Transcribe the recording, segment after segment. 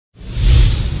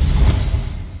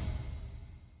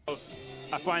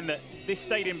I find that this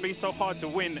stadium being so hard to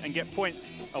win and get points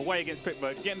away against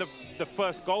Pittsburgh, getting the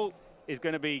first goal is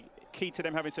going to be key to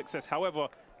them having success. However,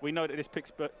 we know that this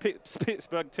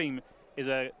Pittsburgh team is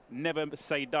a never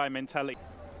say die mentality.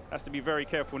 Has to be very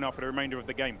careful now for the remainder of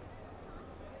the game.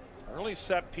 Early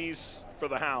set piece for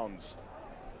the Hounds.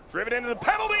 Driven into the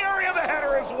penalty area, the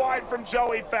header is wide from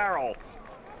Joey Farrell.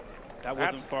 That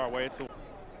wasn't far away at all.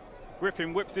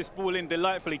 Griffin whips this ball in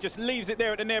delightfully, just leaves it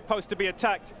there at the near post to be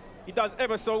attacked. He does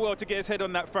ever so well to get his head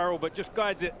on that Farrell, but just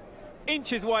guides it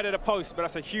inches wide of the post, but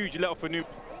that's a huge let off for New.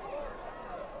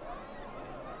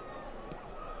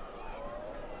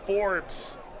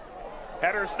 Forbes,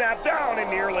 header snapped down and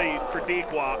nearly for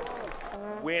Dikwa.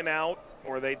 Win out,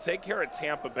 or they take care of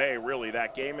Tampa Bay, really.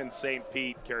 That game in St.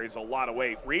 Pete carries a lot of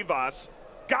weight. Rivas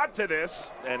got to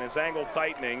this, and his angle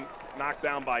tightening, knocked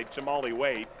down by Jahmali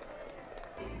Waite.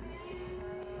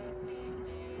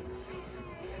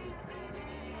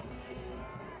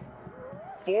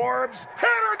 Forbes,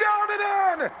 header down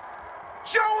and in!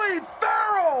 Joey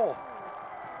Farrell!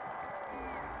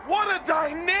 What a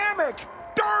dynamic,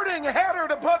 darting header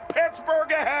to put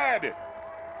Pittsburgh ahead!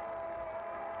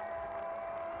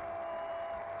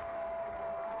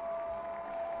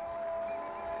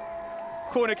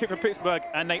 Corner kick for Pittsburgh,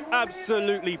 and they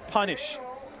absolutely punish.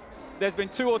 There's been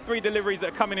 2 or 3 deliveries that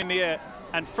are coming in the air,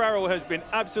 and Farrell has been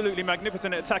absolutely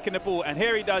magnificent at attacking the ball. And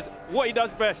here he does what he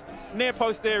does best, near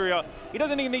post area. He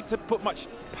doesn't even need to put much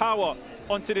power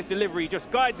onto this delivery. He just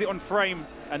guides it on frame,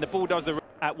 and the ball does the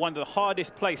at one of the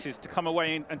hardest places to come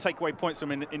away and take away points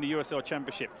from in the USL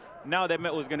Championship. Now their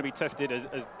mettle is going to be tested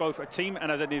as both a team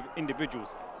and as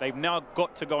individuals. They've now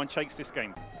got to go and chase this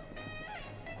game.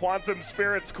 Quantum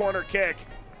Spirits corner kick.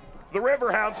 The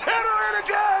Riverhounds, header in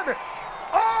again!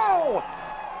 Oh!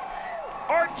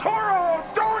 Arturo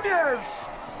Osuna!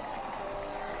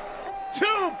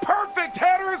 2 perfect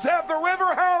headers have the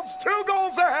Riverhounds 2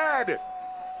 goals ahead.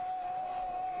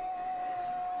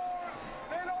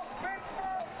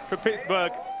 For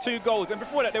Pittsburgh, 2 goals. And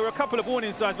before that, there were a couple of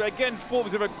warning signs, but again,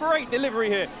 Forbes with a great delivery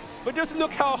here. But just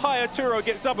look how high Arturo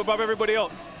gets up above everybody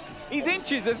else. He's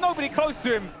inches, there's nobody close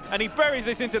to him, and he buries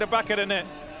this into the back of the net.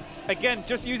 Again,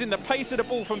 just using the pace of the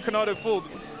ball from Kenardo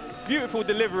Forbes. Beautiful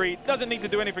delivery, doesn't need to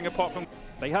do anything apart from...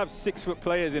 They have 6-foot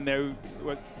players in there who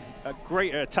are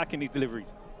great at attacking these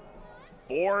deliveries.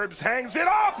 Forbes hangs it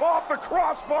up off the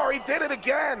crossbar, he did it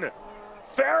again.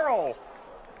 Farrell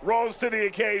rose to the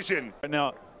occasion.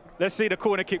 Now, let's see the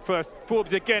corner kick first.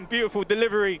 Forbes again, beautiful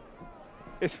delivery.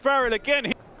 It's Farrell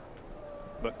again.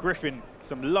 But Griffin,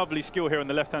 some lovely skill here on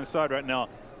the left-hand side right now.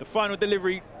 The final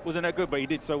delivery wasn't that good, but he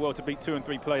did so well to beat 2 and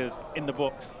 3 players in the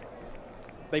box.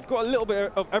 They've got a little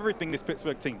bit of everything, this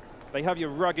Pittsburgh team. They have your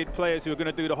rugged players who are going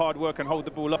to do the hard work and hold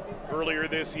the ball up. Earlier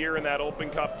this year in that Open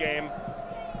Cup game,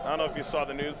 I don't know if you saw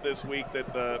the news this week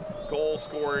that the goal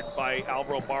scored by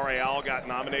Alvaro Barreal got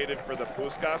nominated for the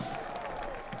Puskas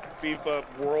FIFA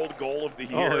World Goal of the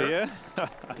Year. Oh, yeah?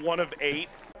 1 of 8.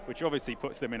 Which obviously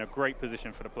puts them in a great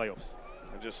position for the playoffs.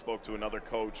 I just spoke to another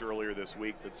coach earlier this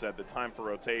week that said the time for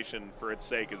rotation for its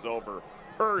sake is over.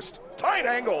 Hurst, tight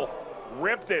angle,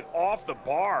 ripped it off the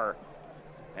bar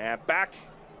and back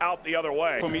out the other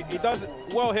way. He does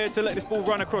well here to let this ball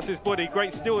run across his body.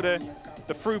 Great steal there.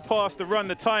 The through pass, the run,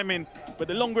 the timing. But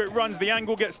the longer it runs, the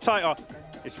angle gets tighter.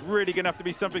 It's really going to have to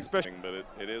be something special. But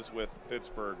it is with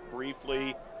Pittsburgh.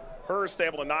 Briefly, Hurst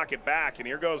able to knock it back, and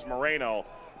here goes Moreno.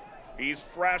 He's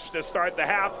fresh to start the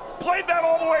half. Played that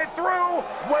all the way through.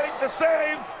 Waite the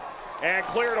save, and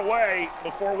cleared away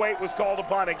before Waite was called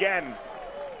upon again.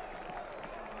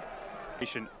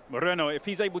 Moreno, if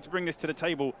he's able to bring this to the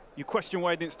table, you question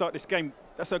why he didn't start this game.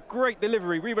 That's a great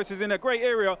delivery. Rivas is in a great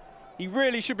area. He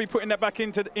really should be putting that back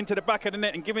into the back of the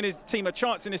net and giving his team a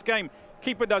chance in this game.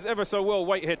 Keeper does ever so well.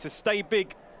 Waite here to stay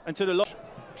big until the last.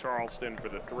 Charleston for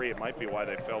the 3. It might be why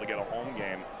they failed to get a home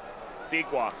game.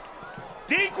 Dikwa.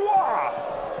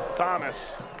 Dikwa!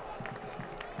 Thomas.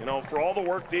 You know, for all the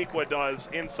work Dikwa does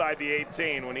inside the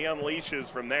 18, when he unleashes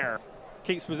from there.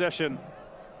 Keeps possession.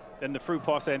 Then the through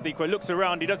pass there, and Dikwa looks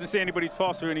around. He doesn't see anybody's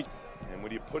pass through. And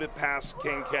when you put it past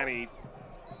King Kenny,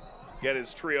 get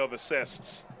his trio of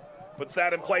assists. Puts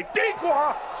that in play.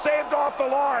 Dikwa saved off the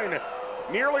line.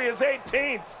 Nearly his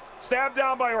 18th. Stabbed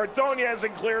down by Ordonez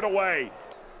and cleared away.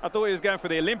 I thought he was going for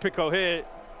the Olympico here,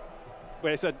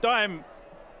 where it's a dime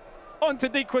onto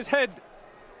Dikwa's head.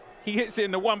 He hits it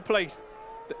in the one place.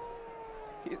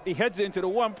 He heads it into the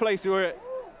one place where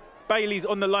Bailey's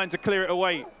on the line to clear it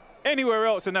away. Anywhere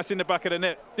else, and that's in the back of the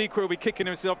net. Dikwa will be kicking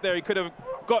himself there. He could have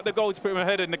got the goal to put him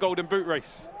ahead in the Golden Boot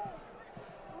race.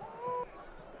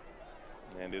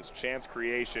 And his chance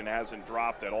creation hasn't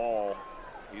dropped at all.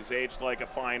 He's aged like a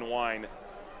fine wine.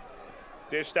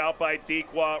 Dished out by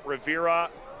Dikwa. Rovira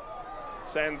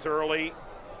sends early.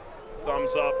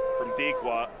 Thumbs up from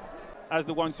Dikwa. As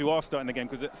the ones who are starting again,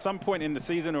 because at some point in the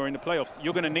season or in the playoffs,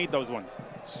 you're going to need those ones.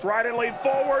 Stridently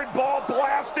forward, ball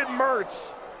blasted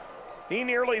Mertz. He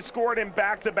nearly scored in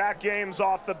back-to-back games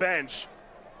off the bench.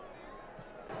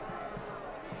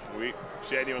 We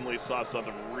genuinely saw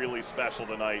something really special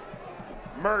tonight.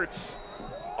 Mertz.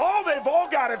 Oh, they've all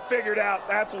got it figured out.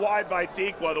 That's wide by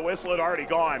Dikwa. The whistle had already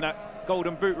gone. That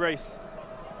golden boot race.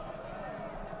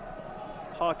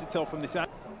 Hard to tell from this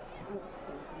angle.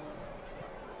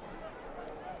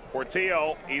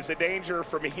 Portillo, he's a danger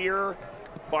from here.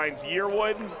 Finds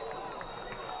Yearwood.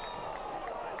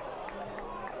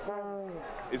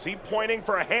 Is he pointing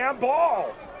for a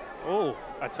handball? Oh,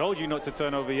 I told you not to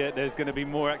turn over yet. There's going to be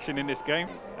more action in this game.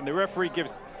 And the referee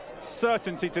gives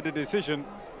certainty to the decision.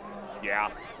 Yeah.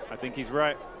 I think he's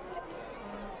right.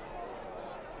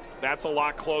 That's a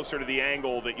lot closer to the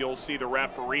angle that you'll see the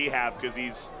referee have, because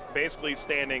he's basically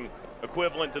standing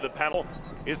equivalent to the penalty.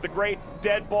 Is the great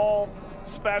dead ball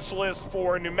specialist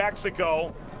for New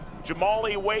Mexico.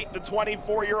 Jahmali Waite, the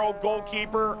 24-year-old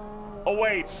goalkeeper,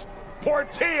 awaits.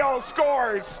 Portillo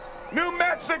scores. New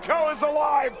Mexico is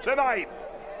alive tonight.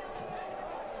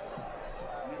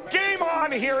 Game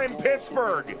on here in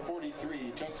Pittsburgh.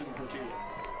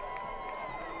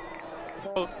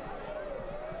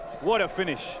 What a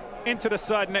finish. Into the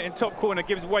side net in top corner,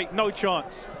 gives Waite no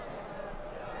chance.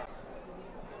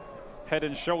 Head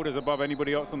and shoulders above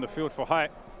anybody else on the field for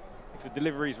height, if the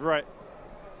delivery's right.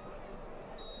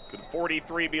 Could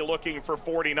 43 be looking for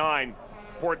 49?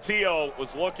 Portillo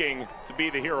was looking to be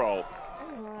the hero.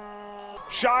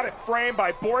 Shot at frame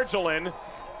by Borgelin.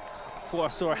 Thought I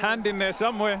saw a hand in there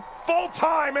somewhere. Full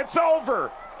time, it's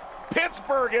over.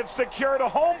 Pittsburgh have secured a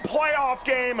home playoff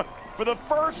game for the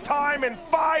first time in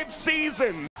 5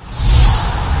 seasons.